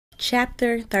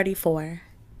Chapter 34,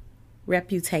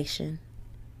 Reputation.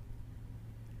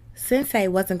 Sensei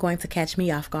wasn't going to catch me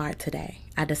off guard today,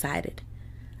 I decided.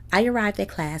 I arrived at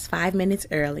class 5 minutes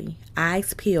early,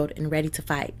 eyes peeled and ready to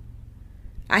fight.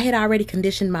 I had already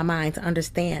conditioned my mind to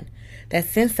understand that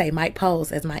Sensei might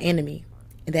pose as my enemy,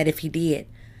 and that if he did,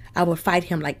 I would fight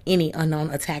him like any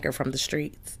unknown attacker from the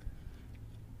streets.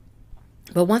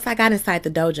 But once I got inside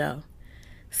the dojo,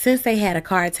 Sensei had a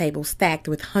card table stacked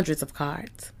with hundreds of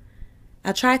cards.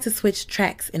 I tried to switch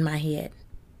tracks in my head.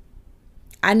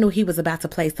 I knew he was about to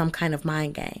play some kind of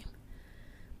mind game.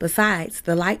 Besides,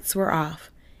 the lights were off,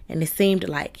 and it seemed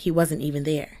like he wasn't even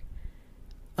there.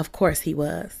 Of course he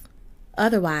was.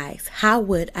 Otherwise, how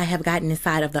would I have gotten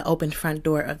inside of the open front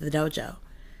door of the dojo?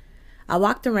 I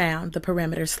walked around the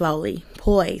perimeter slowly,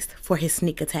 poised for his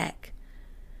sneak attack.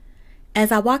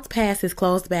 As I walked past his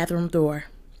closed bathroom door,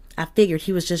 I figured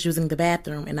he was just using the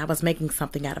bathroom and I was making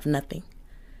something out of nothing.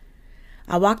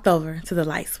 I walked over to the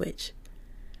light switch.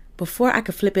 Before I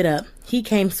could flip it up, he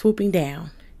came swooping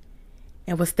down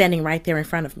and was standing right there in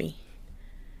front of me.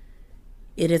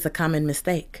 "It is a common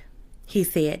mistake," he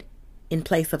said in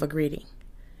place of a greeting.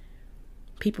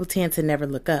 "People tend to never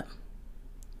look up.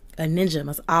 A ninja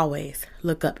must always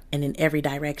look up and in every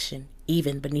direction,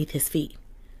 even beneath his feet."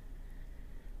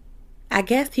 I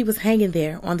guessed he was hanging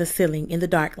there on the ceiling in the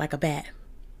dark like a bat.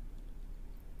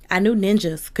 I knew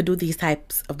ninjas could do these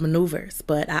types of maneuvers,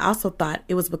 but I also thought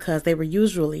it was because they were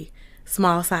usually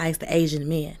small-sized Asian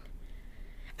men.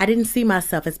 I didn't see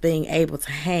myself as being able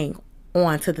to hang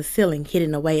on to the ceiling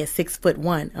hidden away at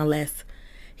 6'1" unless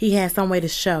he had some way to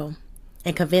show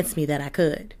and convince me that I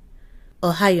could.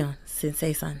 "Ohayo,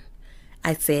 Sensei-san,"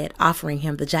 I said, offering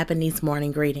him the Japanese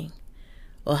morning greeting.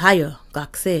 "Ohayo,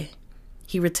 gakusei,"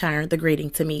 he returned the greeting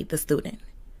to me, the student.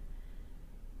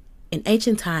 In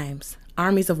ancient times,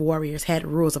 armies of warriors had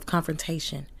rules of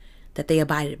confrontation that they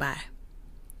abided by.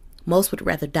 Most would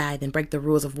rather die than break the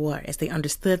rules of war as they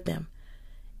understood them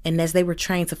and as they were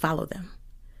trained to follow them.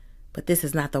 But this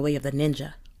is not the way of the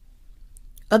ninja.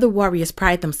 Other warriors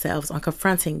pride themselves on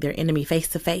confronting their enemy face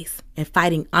to face and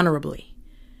fighting honorably.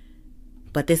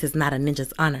 But this is not a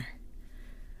ninja's honor.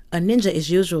 A ninja is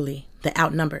usually the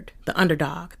outnumbered, the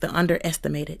underdog, the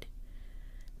underestimated.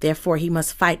 Therefore, he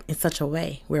must fight in such a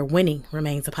way where winning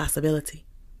remains a possibility.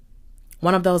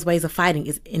 One of those ways of fighting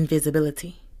is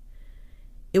invisibility.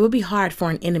 It would be hard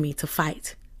for an enemy to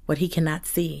fight what he cannot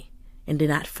see and did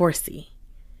not foresee.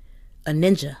 A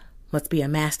ninja must be a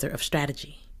master of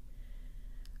strategy.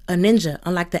 A ninja,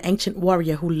 unlike the ancient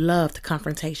warrior who loved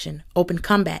confrontation, open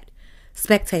combat,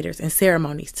 spectators, and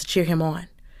ceremonies to cheer him on,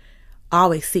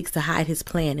 always seeks to hide his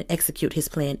plan and execute his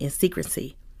plan in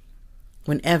secrecy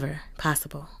whenever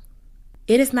possible.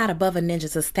 "It is not above a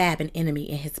ninja to stab an enemy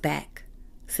in his back,"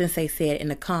 Sensei said in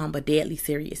a calm but deadly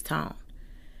serious tone,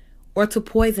 "or to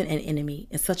poison an enemy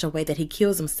in such a way that he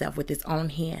kills himself with his own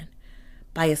hand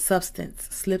by a substance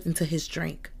slipped into his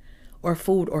drink or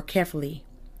food or carefully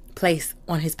placed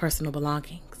on his personal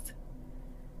belongings,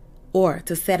 or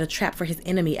to set a trap for his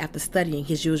enemy after studying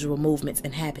his usual movements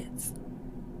and habits."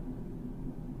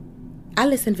 I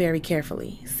listened very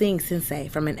carefully, seeing Sensei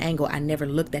from an angle I never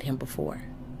looked at him before.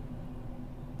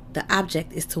 The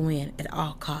object is to win at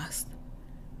all costs.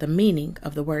 The meaning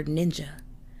of the word ninja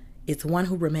is one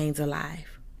who remains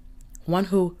alive, one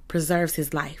who preserves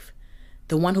his life,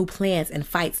 the one who plans and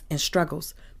fights and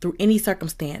struggles through any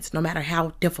circumstance, no matter how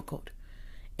difficult,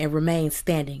 and remains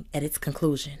standing at its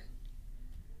conclusion.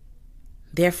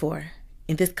 Therefore,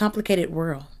 in this complicated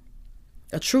world,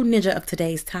 a true ninja of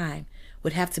today's time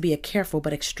would have to be a careful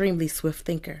but extremely swift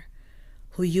thinker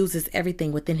who uses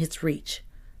everything within his reach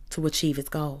to achieve his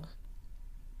goal.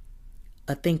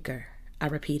 "A thinker," I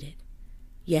repeated.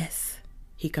 "Yes,"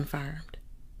 he confirmed.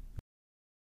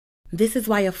 "This is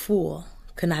why a fool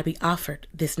could not be offered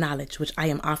this knowledge which I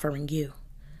am offering you.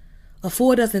 A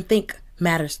fool doesn't think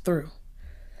matters through.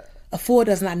 A fool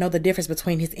does not know the difference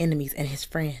between his enemies and his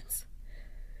friends.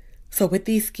 So with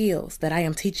these skills that I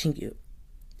am teaching you,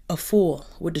 a fool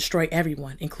would destroy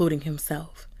everyone, including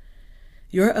himself.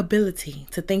 Your ability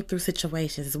to think through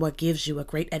situations is what gives you a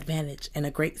great advantage and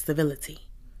a great civility.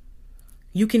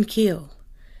 You can kill,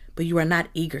 but you are not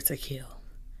eager to kill.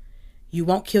 You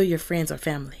won't kill your friends or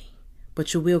family,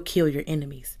 but you will kill your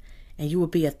enemies, and you will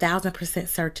be 1,000%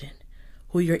 certain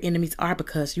who your enemies are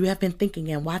because you have been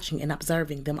thinking and watching and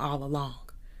observing them all along."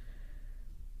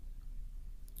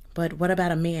 "But what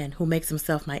about a man who makes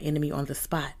himself my enemy on the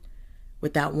spot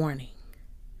without warning?"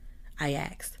 I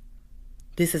asked.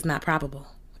 "This is not probable.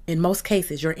 In most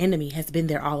cases, your enemy has been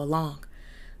there all along,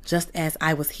 just as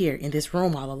I was here in this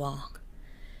room all along.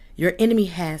 Your enemy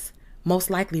has most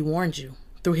likely warned you,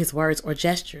 through his words or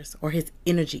gestures or his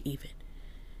energy even.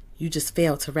 You just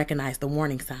failed to recognize the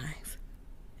warning signs.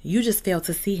 You just failed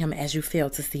to see him as you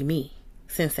failed to see me,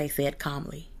 Sensei said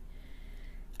calmly.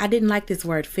 I didn't like this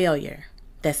word failure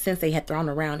that Sensei had thrown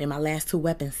around in my last 2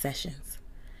 weapons sessions.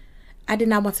 I did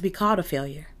not want to be called a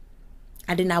failure.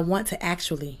 I did not want to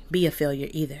actually be a failure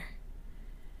either.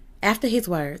 After his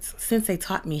words, Sensei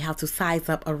taught me how to size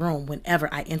up a room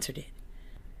whenever I entered it.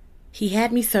 He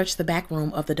had me search the back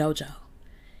room of the dojo.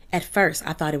 At first,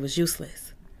 I thought it was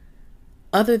useless.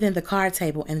 Other than the card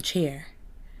table and chair,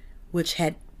 which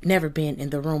had never been in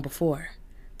the room before,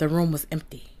 the room was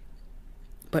empty.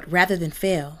 But rather than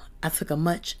fail, I took a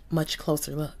much, much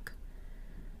closer look.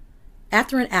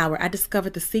 After an hour, I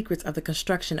discovered the secrets of the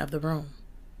construction of the room.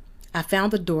 I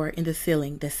found the door in the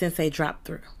ceiling that Sensei dropped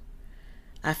through.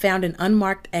 I found an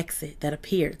unmarked exit that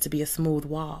appeared to be a smooth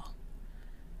wall.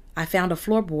 I found a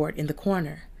floorboard in the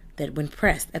corner that, when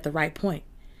pressed at the right point,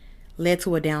 led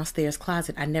to a downstairs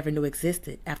closet I never knew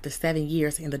existed after 7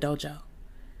 years in the dojo.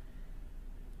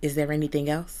 Is there anything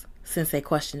else? Sensei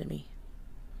questioned me.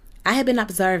 I had been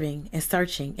observing and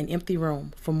searching an empty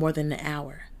room for more than an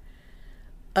hour.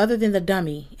 Other than the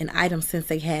dummy and items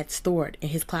Sensei had stored in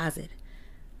his closet,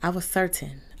 I was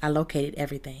certain I located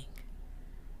everything.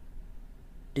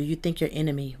 Do you think your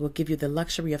enemy will give you the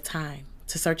luxury of time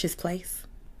to search his place?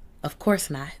 Of course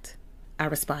not, I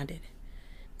responded.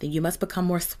 Then you must become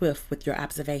more swift with your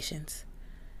observations.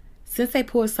 Sensei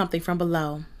pulled something from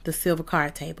below the silver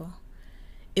card table.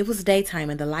 It was daytime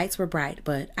and the lights were bright,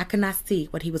 but I could not see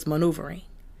what he was maneuvering.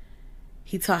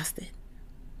 He tossed it.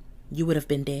 You would have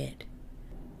been dead.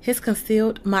 His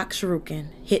concealed mock shuriken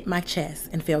hit my chest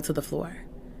and fell to the floor.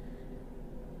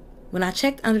 When I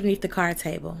checked underneath the card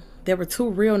table, there were 2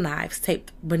 real knives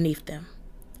taped beneath them.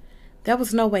 There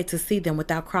was no way to see them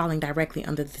without crawling directly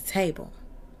under the table.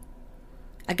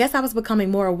 I guess I was becoming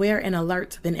more aware and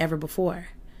alert than ever before.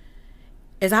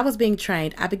 As I was being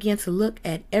trained, I began to look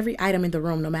at every item in the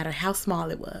room, no matter how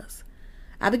small it was.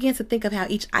 I began to think of how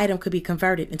each item could be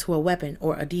converted into a weapon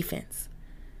or a defense.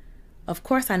 Of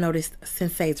course, I noticed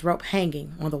Sensei's rope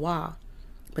hanging on the wall,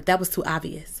 but that was too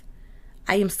obvious.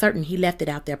 I am certain he left it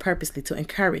out there purposely to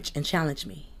encourage and challenge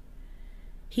me.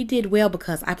 He did well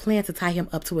because I planned to tie him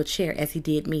up to a chair as he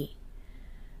did me.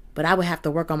 But I would have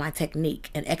to work on my technique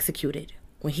and execute it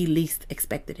when he least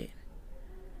expected it.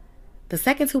 The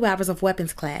second 2 hours of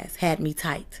weapons class had me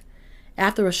tight.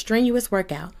 After a strenuous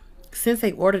workout,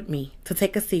 Sensei ordered me to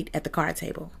take a seat at the card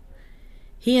table.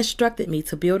 He instructed me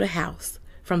to build a house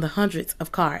from the hundreds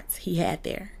of cards he had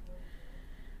there.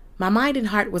 My mind and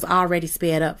heart was already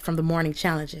sped up from the morning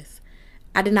challenges.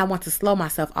 I did not want to slow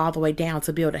myself all the way down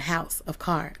to build a house of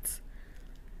cards.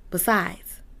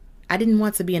 Besides, I didn't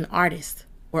want to be an artist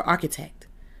or architect.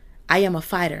 I am a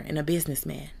fighter and a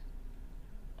businessman.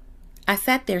 I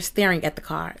sat there staring at the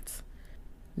cards.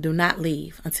 Do not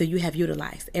leave until you have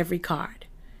utilized every card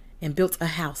and built a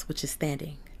house which is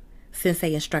standing,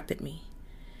 Sensei instructed me.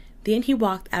 Then he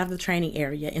walked out of the training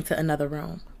area into another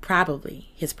room, probably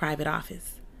his private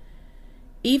office.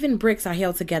 Even bricks are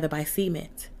held together by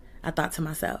cement, I thought to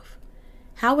myself.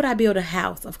 How would I build a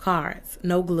house of cards?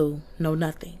 No glue, no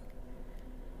nothing.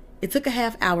 It took a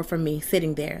half hour for me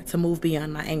sitting there to move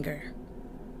beyond my anger.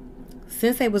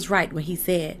 Sensei was right when he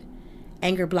said,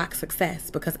 anger blocks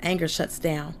success because anger shuts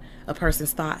down a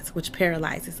person's thoughts, which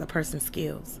paralyzes a person's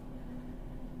skills.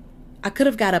 I could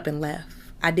have got up and left.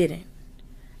 I didn't.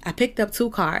 I picked up 2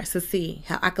 cards to see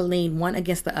how I could lean one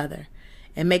against the other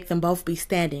and make them both be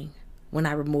standing when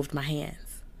I removed my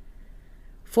hands.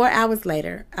 4 hours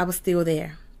later, I was still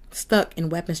there, stuck in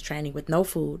weapons training with no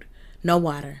food, no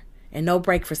water, and no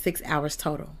break for 6 hours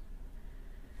total.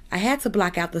 I had to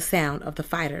block out the sound of the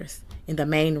fighters in the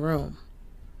main room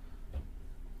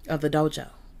of the dojo.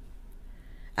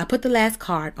 I put the last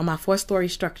card on my 4-story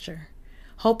structure,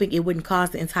 hoping it wouldn't cause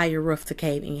the entire roof to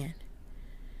cave in.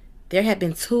 There had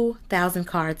been 2,000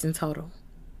 cards in total.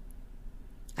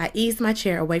 I eased my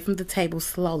chair away from the table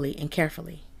slowly and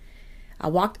carefully. I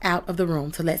walked out of the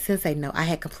room to let Sensei know I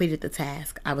had completed the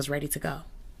task. I was ready to go.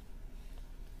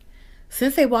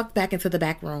 Sensei walked back into the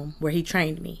back room where he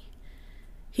trained me.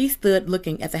 He stood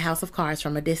looking at the house of cards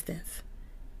from a distance.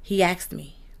 He asked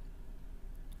me,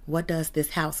 "What does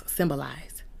this house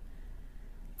symbolize?"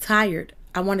 Tired,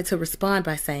 I wanted to respond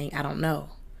by saying, "I don't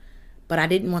know." But I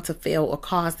didn't want to fail or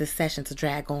cause this session to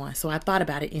drag on, so I thought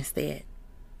about it instead.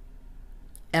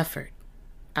 "Effort,"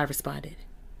 I responded.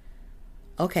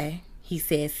 "Okay," he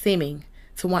said, seeming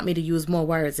to want me to use more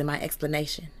words in my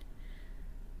explanation.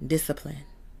 "Discipline,"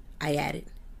 I added.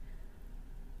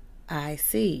 "I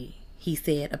see," he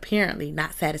said, apparently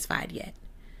not satisfied yet.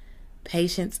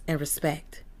 patience, and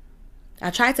respect. I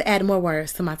tried to add more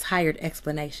words to my tired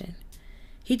explanation.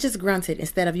 He just grunted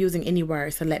instead of using any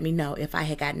words to let me know if I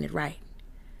had gotten it right.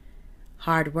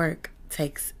 Hard work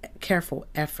takes careful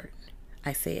effort,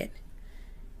 I said.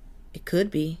 It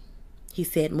could be, he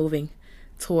said, moving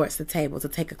towards the table to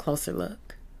take a closer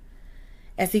look.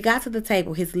 As he got to the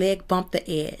table, his leg bumped the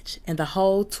edge and the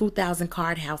whole 2,000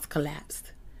 card house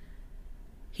collapsed.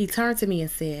 He turned to me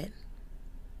and said,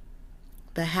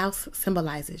 "The house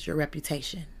symbolizes your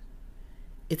reputation.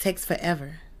 It takes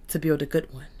forever to build a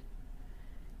good one.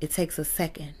 It takes a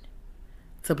second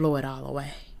to blow it all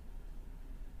away."